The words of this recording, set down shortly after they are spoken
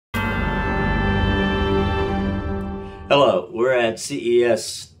Hello, we're at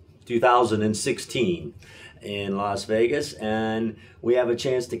CES 2016 in Las Vegas, and we have a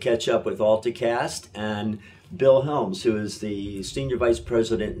chance to catch up with Alticast and Bill Helms, who is the Senior Vice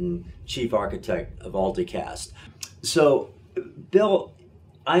President and Chief Architect of Alticast. So, Bill,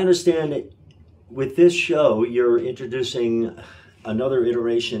 I understand that with this show, you're introducing another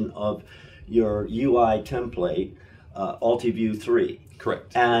iteration of your UI template, AltiView 3.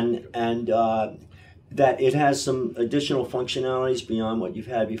 Correct. And that it has some additional functionalities beyond what you've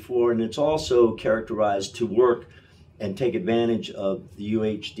had before, and it's also characterized to work and take advantage of the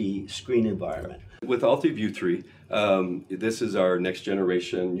UHD screen environment. With AltiView 3, this is our next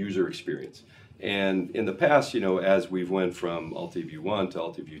generation user experience. And in the past, as we've went from AltiView 1 to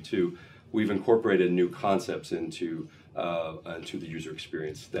AltiView 2, we've incorporated new concepts into the user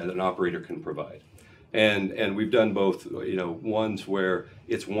experience that an operator can provide. And we've done both, ones where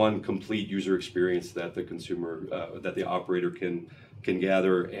it's one complete user experience that the consumer, that the operator can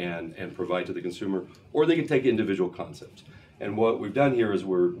gather and provide to the consumer, or they can take individual concepts. And what we've done here is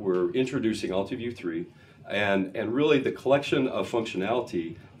we're introducing AltiView 3 and really the collection of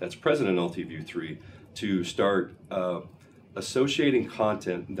functionality that's present in AltiView 3 to start associating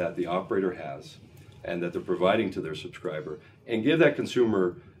content that the operator has and that they're providing to their subscriber, and give that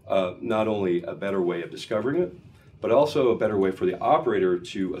consumer not only a better way of discovering it, but also a better way for the operator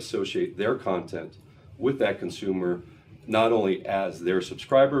to associate their content with that consumer, not only as their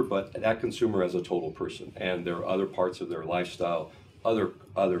subscriber, but that consumer as a total person. And there are other parts of their lifestyle, other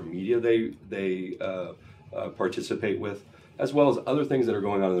media they participate with, as well as other things that are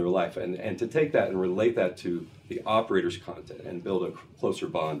going on in their life. And to take that and relate that to the operator's content and build a closer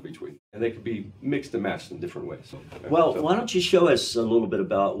bond between. And they could be mixed and matched in different ways. Well, why don't you show us a little bit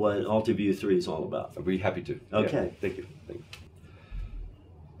about what AltiView 3 is all about? I'd be happy to. Okay. Yeah, thank you.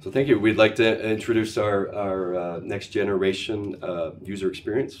 So thank you. We'd like to introduce our next generation user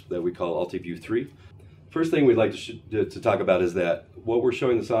experience that we call AltiView 3. First thing we'd like to talk about is that what we're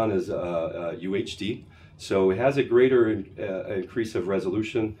showing this on is UHD. So it has a greater increase of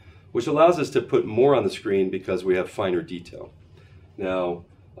resolution, which allows us to put more on the screen because we have finer detail. Now,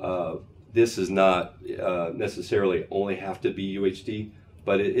 this is not necessarily only have to be UHD,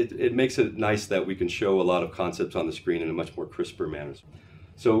 but it makes it nice that we can show a lot of concepts on the screen in a much more crisper manner.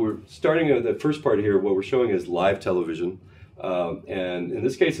 So we're starting at the first part here. What we're showing is live television, and in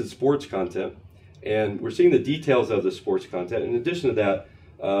this case it's sports content, and we're seeing the details of the sports content. In addition to that,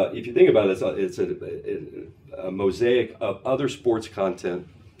 if you think about it, it's a mosaic of other sports content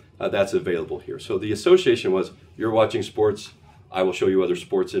that's available here. So the association was, you're watching sports, I will show you other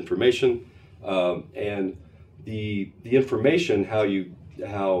sports information, and the information, how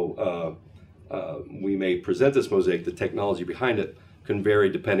we may present this mosaic, the technology behind it, can vary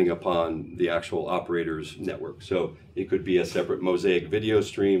depending upon the actual operator's network. So it could be a separate mosaic video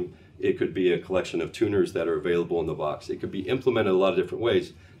stream, it could be a collection of tuners that are available in the box. It could be implemented a lot of different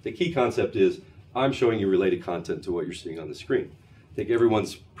ways. The key concept is, I'm showing you related content to what you're seeing on the screen. I think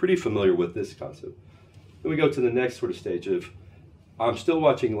everyone's pretty familiar with this concept. Then we go to the next sort of stage of, I'm still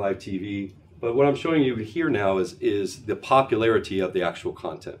watching live TV, but what I'm showing you here now is the popularity of the actual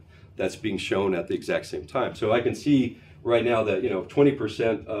content that's being shown at the exact same time. So I can see right now that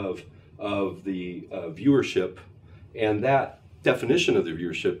 20% of the viewership, and that definition of the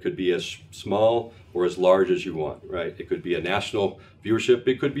viewership could be as small or as large as you want, right? It could be a national viewership,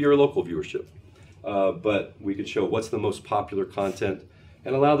 it could be your local viewership. But we could show what's the most popular content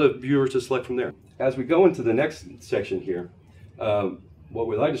and allow the viewers to select from there. As we go into the next section here, what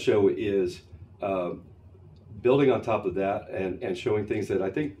we'd like to show is building on top of that and showing things that I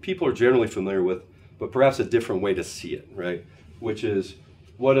think people are generally familiar with, but perhaps a different way to see it, right? Which is,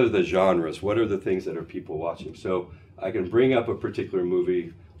 what are the genres? What are the things that are people watching? So I can bring up a particular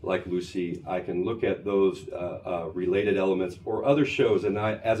movie like Lucy, I can look at those related elements or other shows, and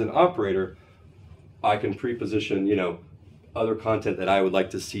as an operator, I can pre-position, other content that I would like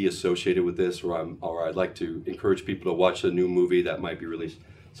to see associated with this, or I'd like to encourage people to watch a new movie that might be released.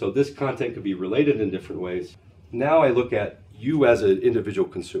 So this content could be related in different ways. Now I look at you as an individual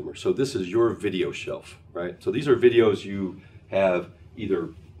consumer. So this is your video shelf, right? So these are videos you have either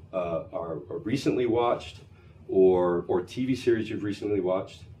are recently watched or TV series you've recently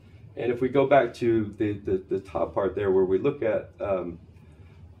watched. And if we go back to the top part there where we look at,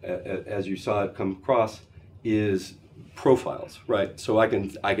 as you saw it come across, is profiles, right? So I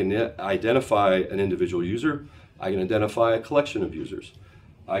can identify an individual user, I can identify a collection of users.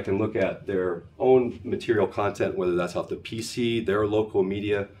 I can look at their own material content, whether that's off the PC, their local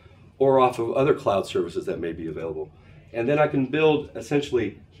media, or off of other cloud services that may be available. And then I can build,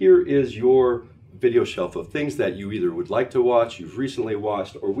 essentially, here is your video shelf of things that you either would like to watch, you've recently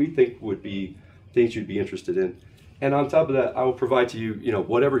watched, or we think would be things you'd be interested in. And on top of that, I will provide to you,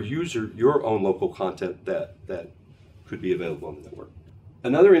 whatever your own local content that could be available on the network.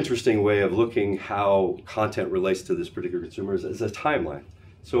 Another interesting way of looking how content relates to this particular consumer is a timeline.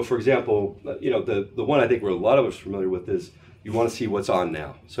 So for example, the one I think where a lot of us are familiar with is you want to see what's on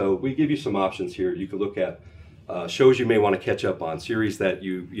now. So we give you some options here. You could look at shows you may want to catch up on, series that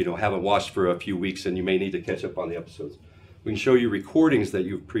you haven't watched for a few weeks and you may need to catch up on the episodes. We can show you recordings that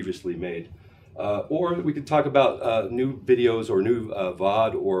you've previously made. Or we could talk about new videos or new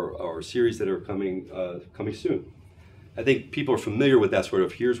VOD or series that are coming soon. I think people are familiar with that sort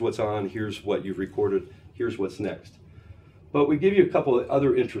of, here's what's on, here's what you've recorded, here's what's next. But we give you a couple of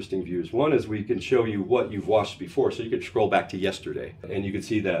other interesting views. One is we can show you what you've watched before, so you could scroll back to yesterday, and you can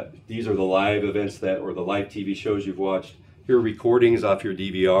see that these are the live events or the live TV shows you've watched. Here are recordings off your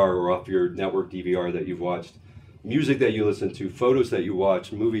DVR or off your network DVR that you've watched, music that you listen to, photos that you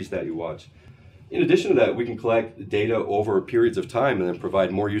watch, movies that you watch. In addition to that, we can collect data over periods of time and then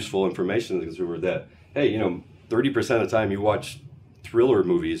provide more useful information to the consumer that, hey, 30% of the time you watch thriller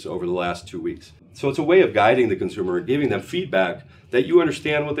movies over the last 2 weeks. So it's a way of guiding the consumer and giving them feedback that you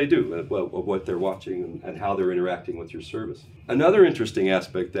understand what they do, what they're watching and how they're interacting with your service. Another interesting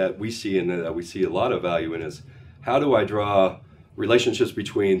aspect that we see and that we see a lot of value in is how do I draw relationships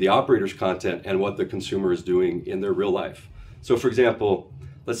between the operator's content and what the consumer is doing in their real life. So for example,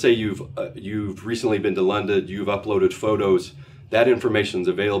 let's say you've recently been to London, you've uploaded photos. That information is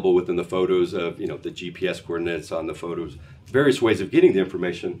available within the photos of the GPS coordinates on the photos, various ways of getting the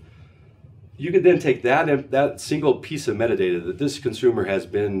information. You could then take that single piece of metadata that this consumer has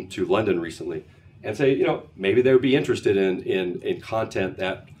been to London recently and say, maybe they would be interested in content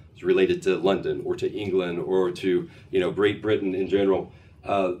that is related to London or to England or to Great Britain in general.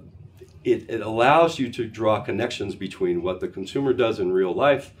 It allows you to draw connections between what the consumer does in real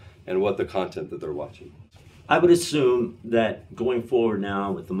life and what the content that they're watching. I would assume that going forward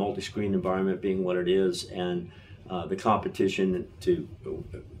now with the multi-screen environment being what it is and the competition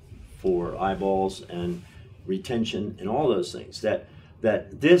for eyeballs and retention and all those things, that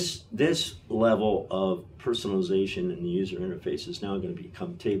this level of personalization in the user interface is now going to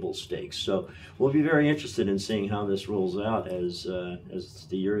become table stakes. So we'll be very interested in seeing how this rolls out as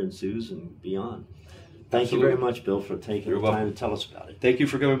the year ensues and beyond. Thank you very much, Bill, for taking the time to tell us about it. Thank you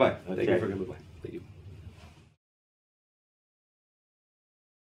for coming by. Okay. Thank you for coming by.